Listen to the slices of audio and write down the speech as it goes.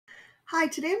Hi,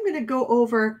 today I'm going to go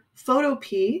over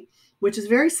Photopea, which is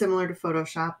very similar to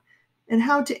Photoshop, and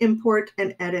how to import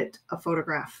and edit a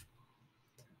photograph.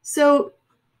 So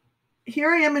here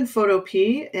I am in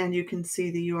Photopea, and you can see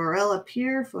the URL up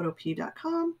here,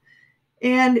 photopea.com.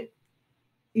 And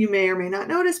you may or may not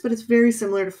notice, but it's very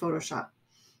similar to Photoshop.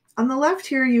 On the left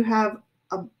here, you have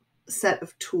a set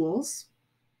of tools,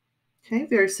 okay,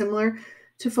 very similar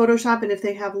to Photoshop. And if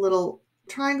they have a little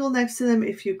triangle next to them,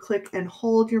 if you click and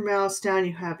hold your mouse down,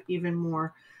 you have even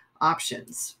more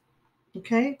options.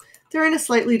 Okay, they're in a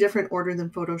slightly different order than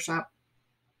Photoshop.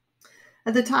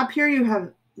 At the top here, you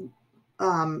have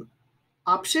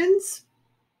options.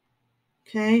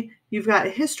 Okay, you've got a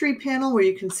history panel where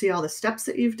you can see all the steps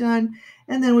that you've done,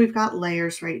 and then we've got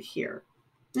layers right here.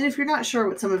 And if you're not sure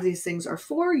what some of these things are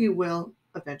for, you will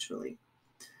eventually.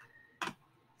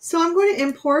 So I'm going to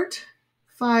import,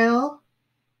 file,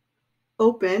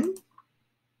 open.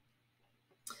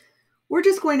 We're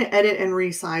just going to edit and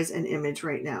resize an image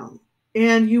right now.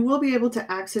 And you will be able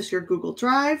to access your Google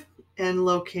Drive and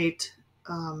locate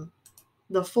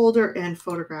the folder and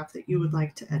photograph that you would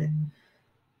like to edit.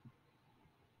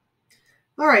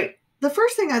 All right, the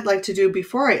first thing I'd like to do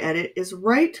before I edit is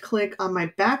right-click on my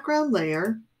background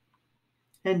layer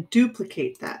and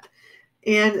duplicate that.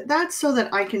 And that's so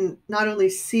that I can not only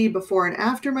see before and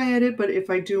after my edit, but if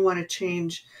I do want to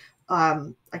change,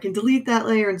 I can delete that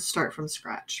layer and start from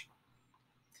scratch.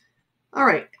 All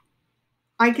right,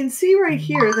 I can see right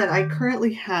here that I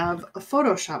currently have a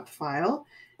Photoshop file,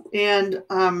 and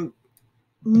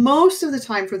most of the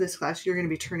time for this class, you're going to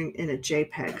be turning in a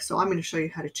JPEG. So I'm going to show you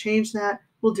how to change that.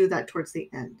 We'll do that towards the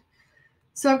end.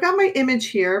 So I've got my image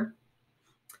here.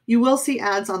 You will see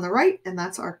ads on the right, and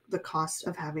that's the cost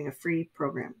of having a free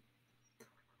program.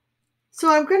 So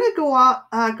I'm going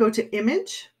to go to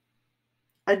Image,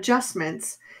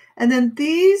 Adjustments, and then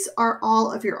these are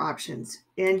all of your options.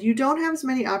 And you don't have as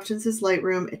many options as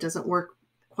Lightroom. It doesn't work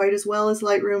quite as well as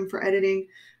Lightroom for editing,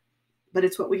 but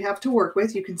it's what we have to work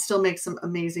with. You can still make some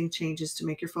amazing changes to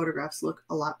make your photographs look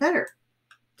a lot better.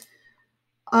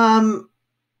 I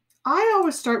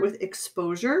always start with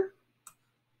exposure,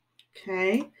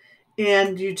 okay?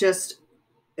 And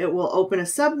it will open a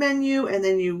sub-menu, and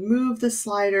then you move the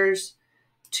sliders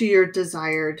to your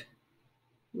desired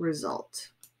result.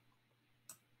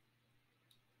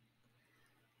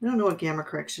 I don't know what gamma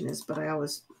correction is, but I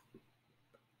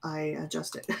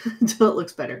adjust it until it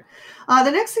looks better. The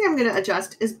next thing I'm going to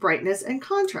adjust is brightness and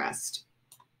contrast.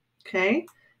 Okay,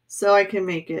 so I can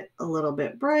make it a little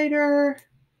bit brighter.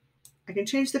 I can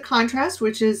change the contrast,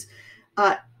 which is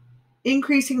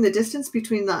increasing the distance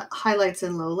between the highlights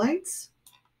and lowlights.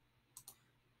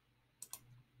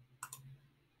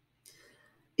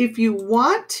 If you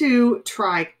want to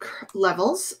try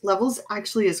levels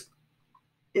actually is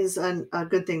a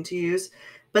good thing to use.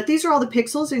 But these are all the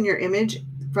pixels in your image,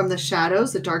 from the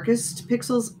shadows, the darkest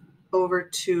pixels, over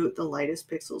to the lightest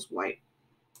pixels, white.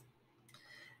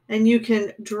 And you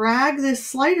can drag this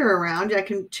slider around. I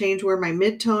can change where my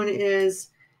midtone is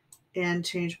and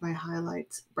change my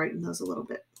highlights, brighten those a little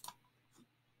bit.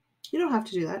 You don't have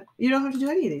to do that. You don't have to do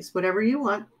any of these. Whatever you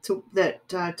want to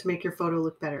make your photo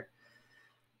look better.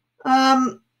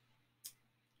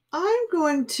 I'm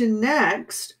going to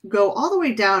next go all the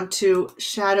way down to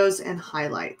shadows and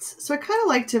highlights. So I kind of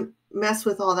like to mess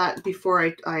with all that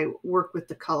before I work with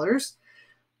the colors.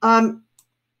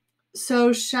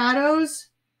 So shadows,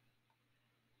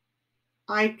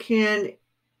 I can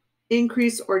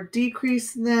increase or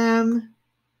decrease them.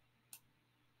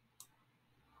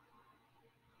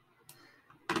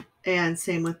 And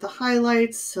same with the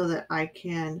highlights, so that I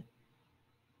can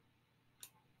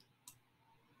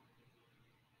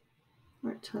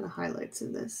a ton of highlights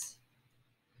in this.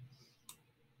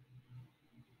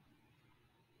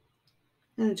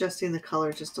 And adjusting the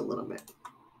color just a little bit.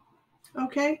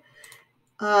 Okay.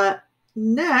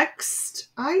 Next,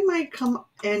 I might come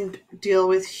and deal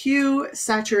with hue,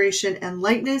 saturation, and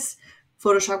lightness.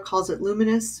 Photoshop calls it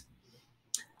luminous.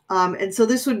 And so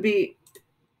this would be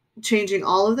changing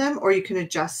all of them, or you can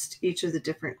adjust each of the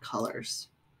different colors.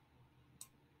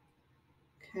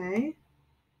 Okay.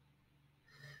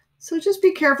 So just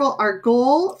be careful. Our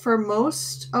goal for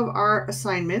most of our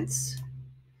assignments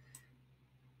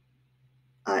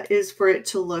is for it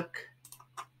to look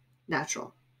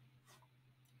natural.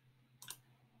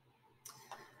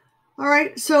 All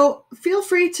right, so feel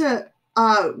free to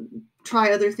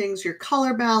try other things, your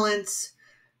color balance.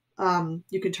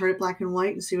 You can turn it black and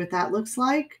white and see what that looks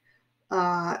like.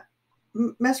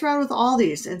 Mess around with all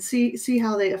these and see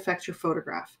how they affect your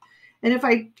photograph. And if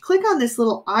I click on this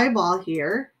little eyeball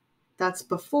here, that's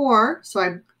before, so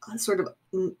I'm sort of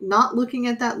not looking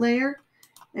at that layer.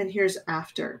 and here's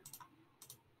after.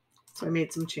 So I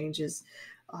made some changes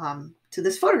to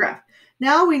this photograph.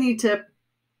 Now we need to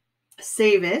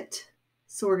save it.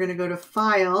 So we're going to go to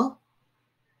File,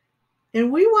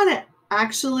 and we want to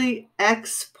actually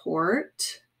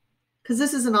export, because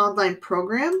this is an online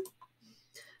program.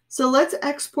 So let's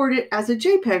export it as a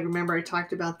JPEG. Remember, I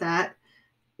talked about that.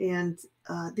 And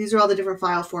these are all the different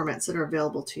file formats that are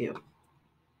available to you.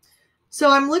 So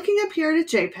I'm looking up here at a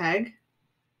JPEG.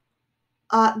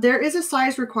 There is a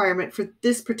size requirement for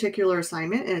this particular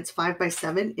assignment, and it's 5 by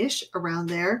 7-ish, around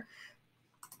there.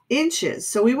 Inches.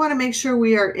 So we want to make sure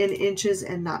we are in inches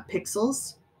and not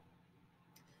pixels.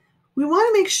 We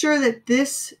want to make sure that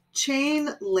this chain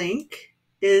link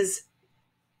is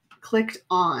clicked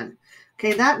on.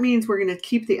 Okay, that means we're going to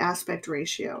keep the aspect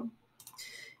ratio.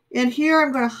 And here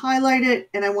I'm going to highlight it,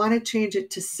 and I want to change it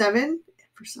to 7.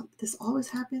 For some, this always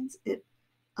happens. It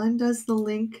undoes the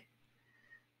link.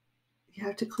 You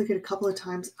have to click it a couple of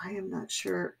times. I am not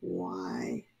sure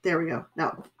why. There we go.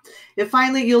 Now,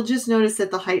 finally, you'll just notice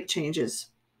that the height changes.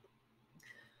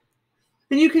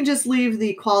 And you can just leave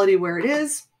the quality where it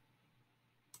is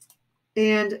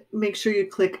and make sure you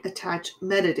click Attach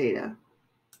Metadata.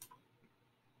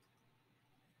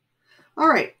 All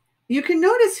right. You can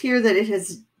notice here that it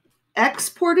has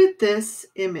exported this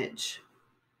image.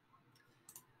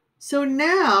 So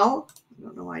now, I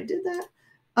don't know why I did that.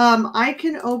 I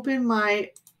can open my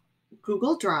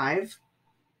Google Drive,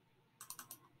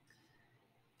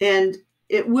 and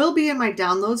it will be in my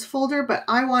downloads folder, but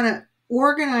I want to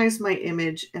organize my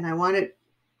image, and I want to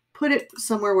put it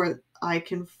somewhere where I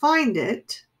can find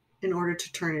it in order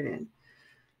to turn it in.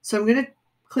 So I'm going to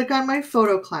click on my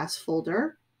photo class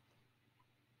folder.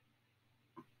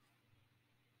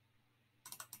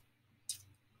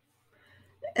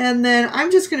 And then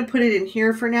I'm just going to put it in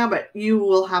here for now, but you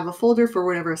will have a folder for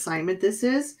whatever assignment this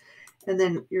is. And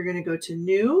then you're going to go to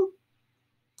New,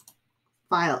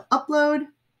 File, Upload.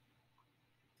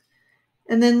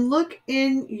 And then look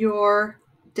in your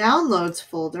Downloads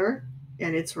folder,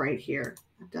 and it's right here.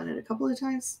 I've done it a couple of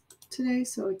times today,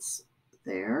 so it's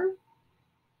there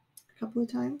a couple of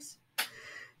times.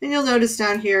 And you'll notice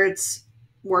down here it's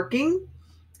working,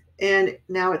 and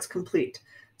now it's complete.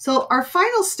 So our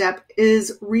final step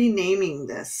is renaming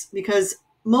this, because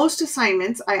most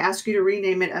assignments, I ask you to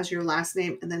rename it as your last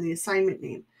name and then the assignment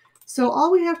name. So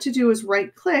all we have to do is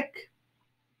right-click,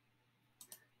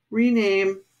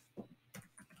 rename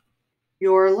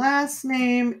your last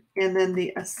name, and then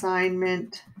the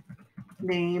assignment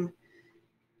name.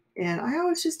 And I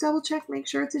always just double-check, make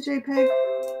sure it's a JPEG,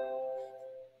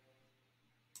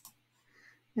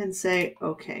 and say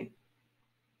OK.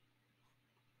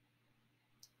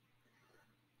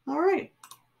 All right,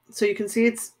 so you can see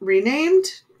it's renamed.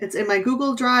 It's in my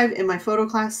Google Drive, in my photo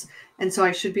class, and so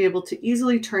I should be able to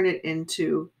easily turn it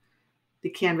into the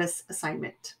Canvas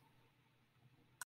assignment.